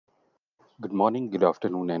Good morning, good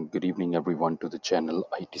afternoon, and good evening, everyone, to the channel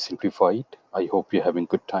IT Simplified. I hope you're having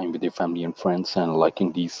good time with your family and friends and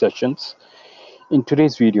liking these sessions. In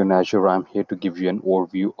today's video in Azure, I'm here to give you an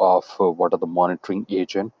overview of what are the monitoring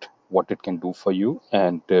agent, what it can do for you,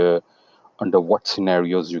 and under what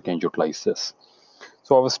scenarios you can utilize this.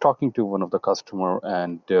 So I was talking to one of the customer,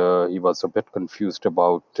 and he was a bit confused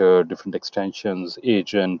about different extensions,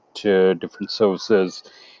 agent, different services.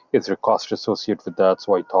 Is there cost associated with that?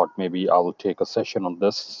 So I thought maybe I will take a session on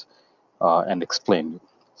this and explain.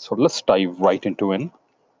 So let's dive right into it.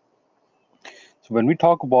 So when we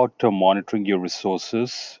talk about monitoring your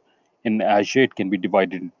resources in Azure, it can be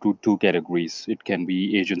divided into two categories. It can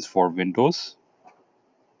be agents for Windows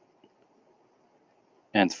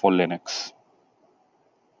and for Linux.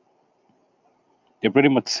 They're pretty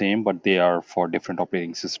much same, but they are for different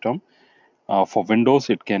operating system. For Windows,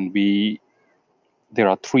 it can be, there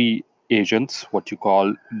are three agents, what you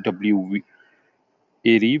call WAD,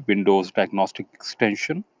 Windows Diagnostic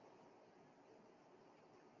Extension.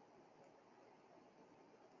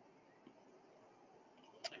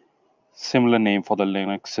 Similar name for the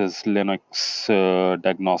Linux is Linux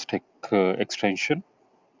Diagnostic Extension.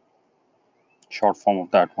 Short form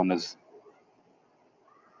of that one is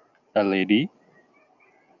LAD.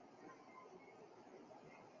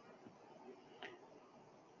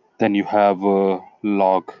 Then you have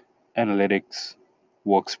Log Analytics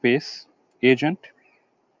Workspace agent.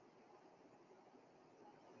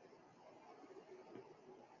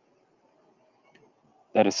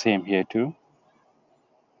 That is same here too.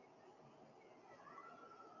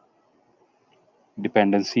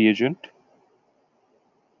 Dependency agent.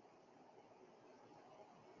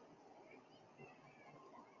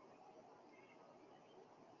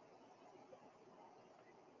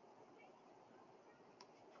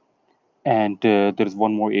 And there is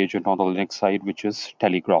one more agent on the Linux side, which is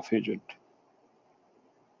Telegraph agent.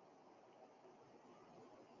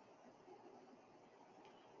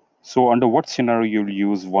 So under what scenario you'll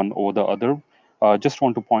use one over the other? Just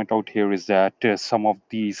want to point out here is that some of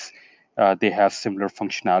these, they have similar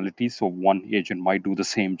functionality. So one agent might do the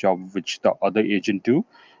same job which the other agent do,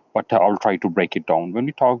 but I'll try to break it down. When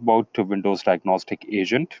we talk about Windows Diagnostic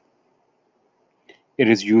Agent, it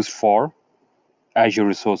is used for Azure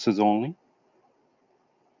resources only,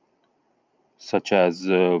 such as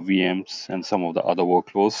VMs and some of the other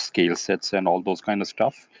workloads, scale sets, and all those kind of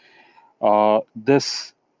stuff.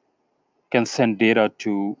 This can send data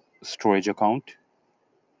to storage account.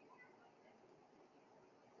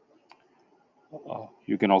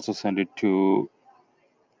 You can also send it to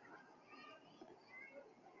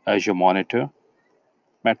Azure Monitor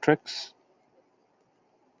metrics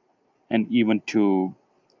and even to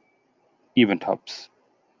event hubs.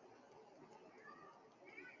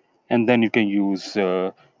 And then you can use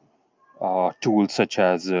tools such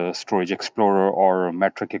as Storage Explorer or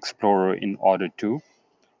Metric Explorer in order to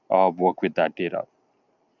work with that data.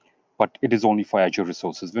 But it is only for Azure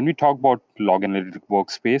resources. When we talk about Log Analytic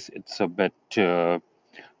Workspace, it's a bit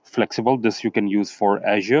flexible. This you can use for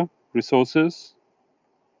Azure resources,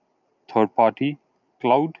 third-party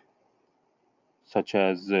cloud, such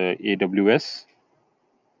as AWS,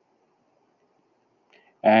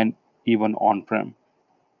 and even on-prem.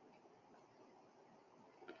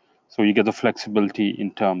 So you get the flexibility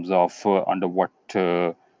in terms of under what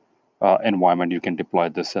environment you can deploy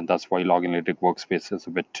this, and that's why Log Analytic Workspace is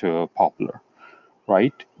a bit popular,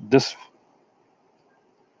 right? This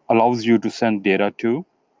allows you to send data to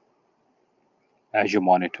Azure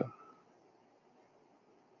Monitor,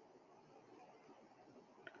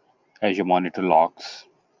 Azure Monitor logs.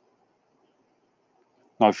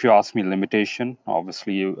 Now, if you ask me limitation,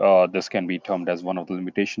 obviously this can be termed as one of the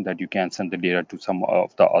limitations that you can send the data to some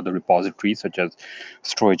of the other repositories, such as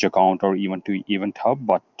storage account or even to Event Hub,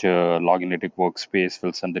 but Log Analytic Workspace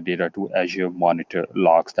will send the data to Azure Monitor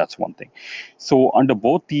logs. That's one thing. So under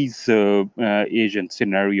both these agent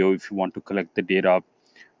scenario, if you want to collect the data,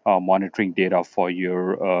 monitoring data for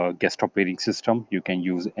your guest operating system, you can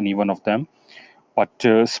use any one of them.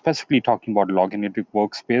 But specifically talking about Log Analytic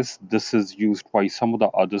Workspace, this is used by some of the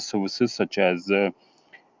other services such as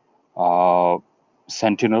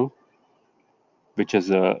Sentinel, which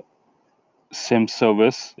is a SIM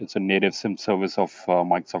service. It's a native SIM service of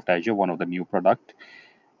Microsoft Azure, one of the new product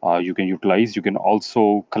you can utilize. You can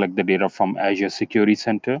also collect the data from Azure Security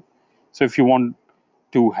Center. So if you want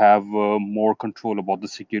to have more control about the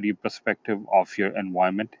security perspective of your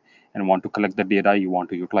environment and want to collect the data, you want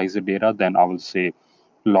to utilize the data, then I will say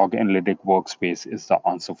Log Analytic Workspace is the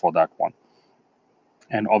answer for that one.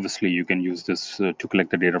 And obviously, you can use this to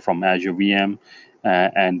collect the data from Azure VM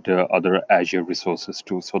and other Azure resources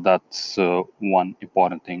too. So that's one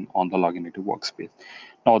important thing on the login native workspace.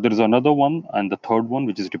 Now, there is another one, and the third one,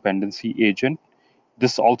 which is dependency agent.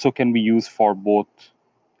 This also can be used for both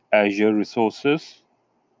Azure resources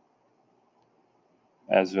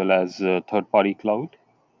as well as third-party cloud,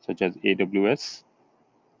 such as AWS.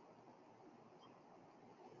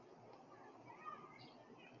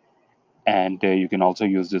 And you can also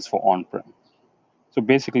use this for on-prem. So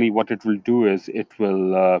basically, what it will do is it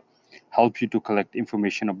will help you to collect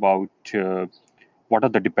information about what are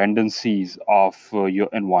the dependencies of your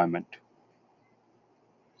environment.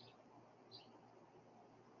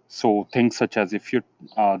 So things such as if you,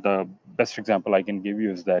 the best example I can give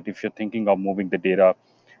you is that if you're thinking of moving the data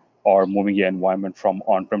or moving your environment from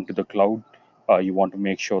on-prem to the cloud, you want to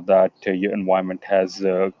make sure that your environment has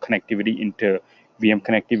connectivity into VM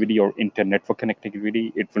connectivity or inter-network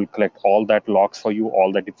connectivity. It will collect all that logs for you,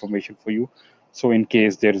 all that information for you. So in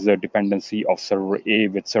case there is a dependency of server A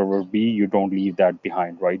with server B, you don't leave that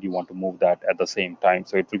behind, right? You want to move that at the same time.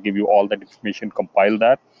 So it will give you all that information, compile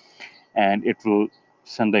that, and it will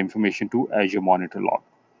send the information to Azure Monitor Log.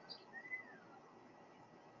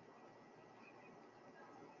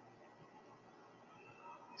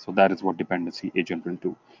 So that is what dependency agent will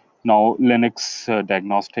do. Now, Linux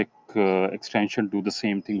diagnostic extension do the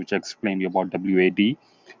same thing, which I explained you about WAD. The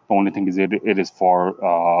only thing is it is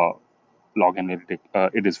for log analytic.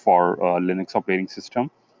 It is for Linux operating system,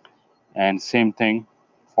 and same thing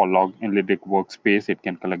for log analytic workspace. It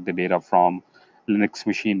can collect the data from Linux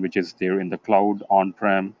machine, which is there in the cloud,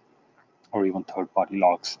 on-prem, or even third-party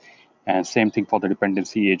logs. And same thing for the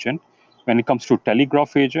dependency agent. When it comes to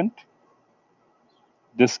telegraph agent,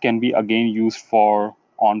 this can be again used for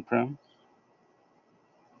on-prem,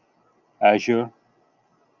 Azure,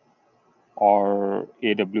 or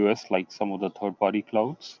AWS, like some of the third-party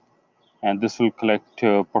clouds. And this will collect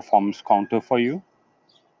performance counter for you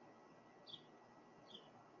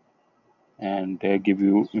and give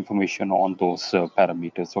you information on those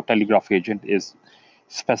parameters. So Telegraph agent is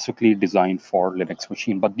specifically designed for Linux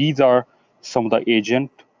machine. But these are some of the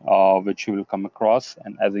agent which you will come across.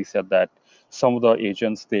 And as I said that some of the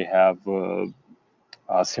agents, they have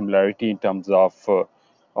similarity in terms of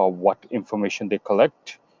what information they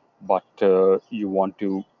collect, but you want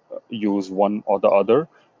to use one or the other.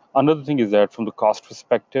 Another thing is that from the cost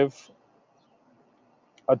perspective,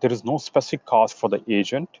 there is no specific cost for the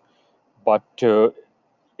agent, but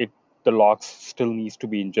it the logs still needs to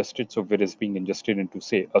be ingested. So if it is being ingested into,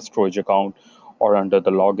 say, a storage account or under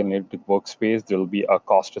the log analytic workspace, there will be a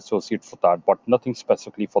cost associated for that, but nothing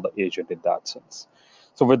specifically for the agent in that sense.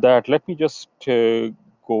 So with that, let me just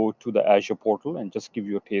go to the Azure portal and just give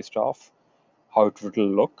you a taste of how it will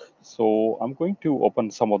look. So I'm going to open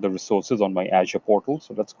some of the resources on my Azure portal.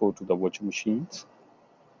 So let's go to the virtual machines.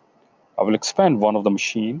 I will expand one of the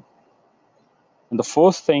machine. And the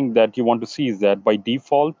first thing that you want to see is that by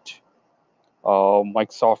default,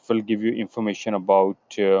 Microsoft will give you information about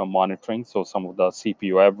monitoring. So some of the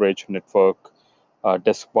CPU average, network,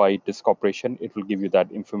 disk byte, disk operation, it will give you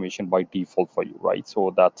that information by default for you, right?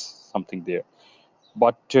 So that's something there.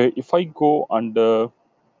 But if I go under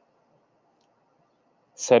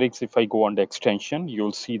settings, if I go under extension,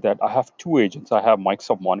 you'll see that I have two agents. I have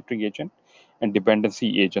Microsoft monitoring agent and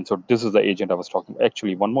dependency agent. So this is the agent I was talking about.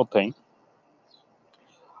 Actually, one more thing.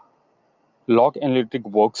 Log Analytic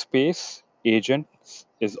Workspace agent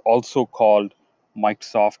is also called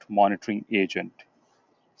Microsoft Monitoring Agent.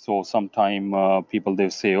 So sometime people, they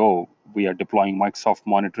say, oh, we are deploying Microsoft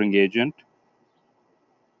Monitoring Agent.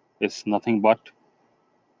 It's nothing but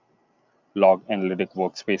Log Analytic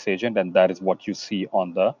Workspace agent, and that is what you see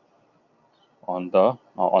on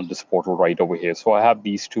this portal right over here. So I have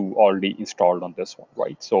these two already installed on this one,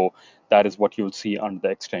 right? So that is what you'll see under the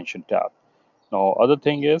extension tab. Now, other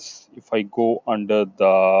thing is, if I go under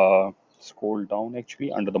the scroll down,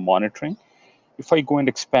 actually under the monitoring, if I go and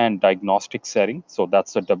expand diagnostic setting, so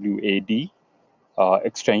that's the WAD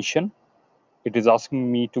extension, it is asking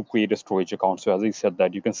me to create a storage account. So as I said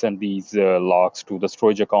that you can send these logs to the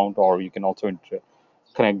storage account, or you can also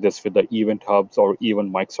connect this with the event hubs or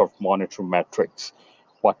even Microsoft Monitor metrics.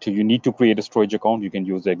 But you need to create a storage account. You can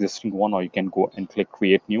use the existing one, or you can go and click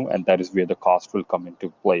create new, and that is where the cost will come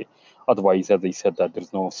into play. Otherwise, as I said, that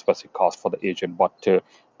there's no specific cost for the agent, but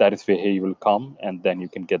that is where you will come, and then you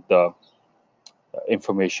can get the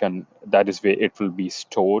information. That is where it will be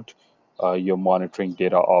stored, your monitoring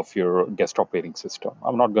data of your guest operating system.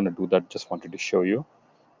 I'm not going to do that, just wanted to show you.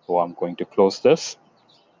 So I'm going to close this.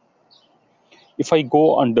 If I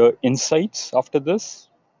go under insights after this,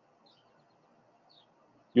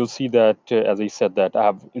 you'll see that, as I said, that I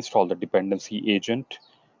have installed the dependency agent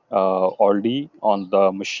already on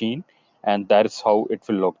the machine, and that is how it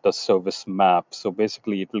will look, the service map. So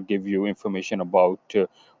basically, it will give you information about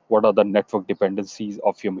what are the network dependencies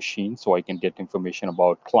of your machine. So I can get information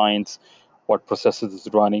about clients, what processes is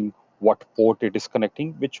running, what port it is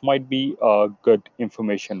connecting, which might be good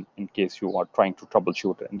information in case you are trying to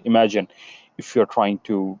troubleshoot. And imagine if you're trying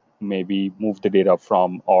to maybe move the data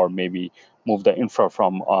from, or maybe move the infra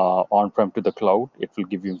from on-prem to the cloud, it will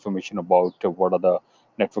give you information about what are the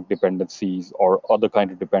network dependencies or other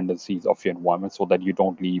kind of dependencies of your environment, so that you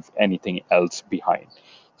don't leave anything else behind.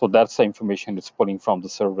 So that's the information it's pulling from the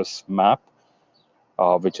service map,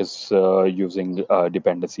 which is using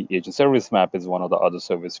dependency agent. Service map is one of the other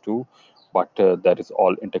service too, but that is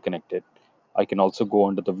all interconnected. I can also go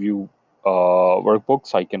under the view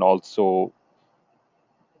workbooks. I can also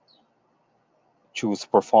choose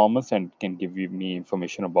performance, and can give me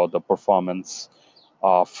information about the performance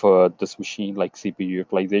of this machine, like CPU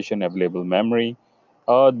utilization, available memory.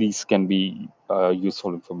 These can be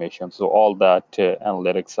useful information. So all that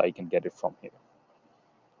analytics, I can get it from here.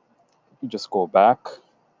 You just go back.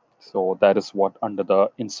 So that is what under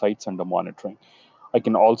the insights under monitoring. I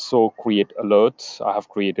can also create alerts. I have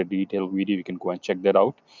created a detailed video. You can go and check that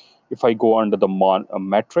out. If I go under the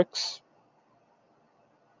metrics,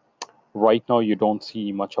 right now you don't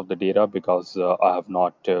see much of the data because I have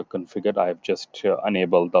not configured. I have just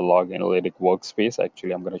enabled the log analytic workspace.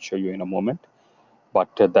 Actually, I'm going to show you in a moment.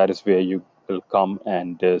 But that is where you will come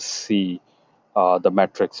and see the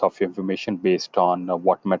metrics of your information based on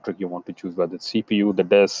what metric you want to choose, whether it's CPU, the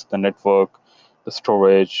disk, the network, the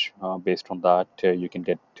storage. Based on that, you can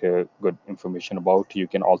get good information about. You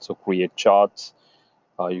can also create charts.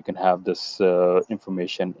 You can have this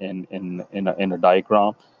information in a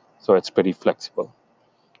diagram, so it's pretty flexible.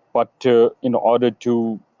 But in order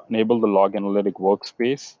to enable the log analytic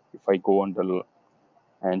workspace, if I go under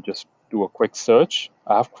and just do a quick search,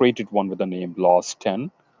 I have created one with the name loss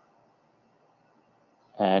 10.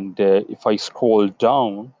 And if I scroll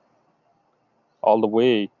down all the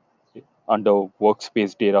way under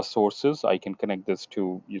workspace data sources, I can connect this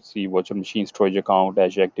to, you see, virtual machine storage account,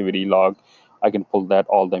 Azure activity log. I can pull that,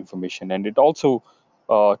 all the information. And it also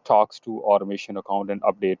talks to automation account and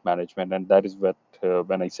update management. And that is what,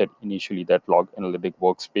 when I said initially that log analytic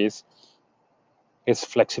workspace is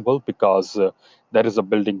flexible, because there is a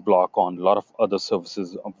building block on a lot of other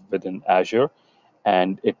services within Azure,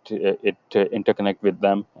 and it interconnect with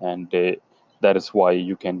them, and that is why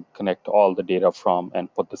you can connect all the data from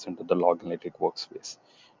and put this into the log analytic workspace.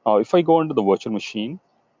 Now, if I go into the virtual machine,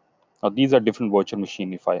 now these are different virtual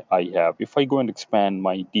machine I have. If I go and expand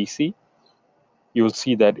my DC, you will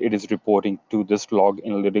see that it is reporting to this log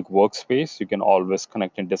analytic workspace. You can always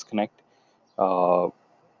connect and disconnect, uh,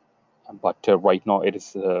 but right now it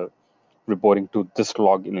is reporting to this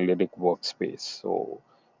log analytic workspace. So,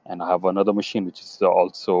 and I have another machine which is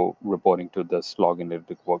also reporting to this log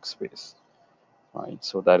analytic workspace. Right,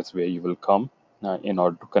 so that is where you will come in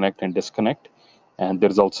order to connect and disconnect. And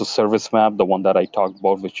there's also service map, the one that I talked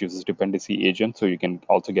about, which uses dependency agent. So you can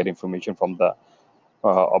also get information from the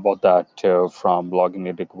about that from log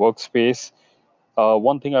analytic workspace.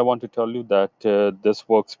 One thing I want to tell you that this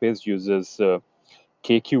workspace uses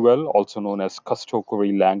KQL, also known as custom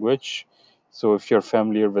query language. So if you're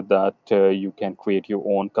familiar with that, you can create your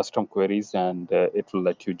own custom queries, and it will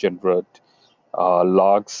let you generate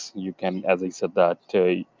logs. You can, as I said, that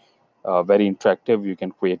very interactive. You can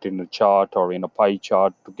create it in a chart or in a pie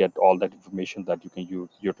chart to get all that information that you can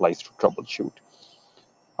utilize to troubleshoot.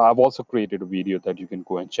 I've also created a video that you can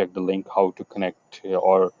go and check the link how to connect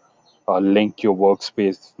or link your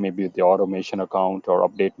workspace, maybe with the automation account or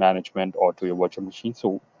update management or to your virtual machine.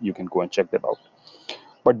 So you can go and check that out.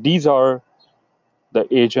 But these are the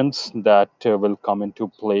agents that will come into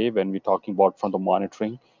play when we're talking about from the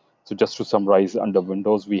monitoring. So just to summarize, under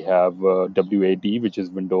Windows, we have WAD, which is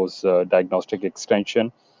Windows Diagnostic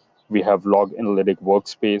Extension. We have Log Analytic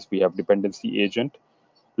Workspace. We have Dependency Agent.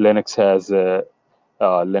 Linux has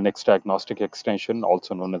Linux Diagnostic Extension,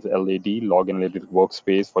 also known as LAD, Log Analytic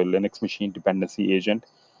Workspace for Linux machine, Dependency Agent.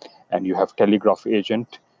 And you have Telegraph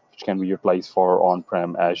Agent, which can be utilized for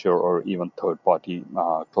on-prem, Azure, or even third-party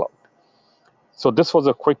cloud. So this was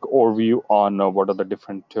a quick overview on what are the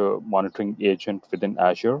different monitoring agents within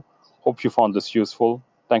Azure. Hope you found this useful.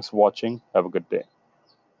 Thanks for watching. Have a good day.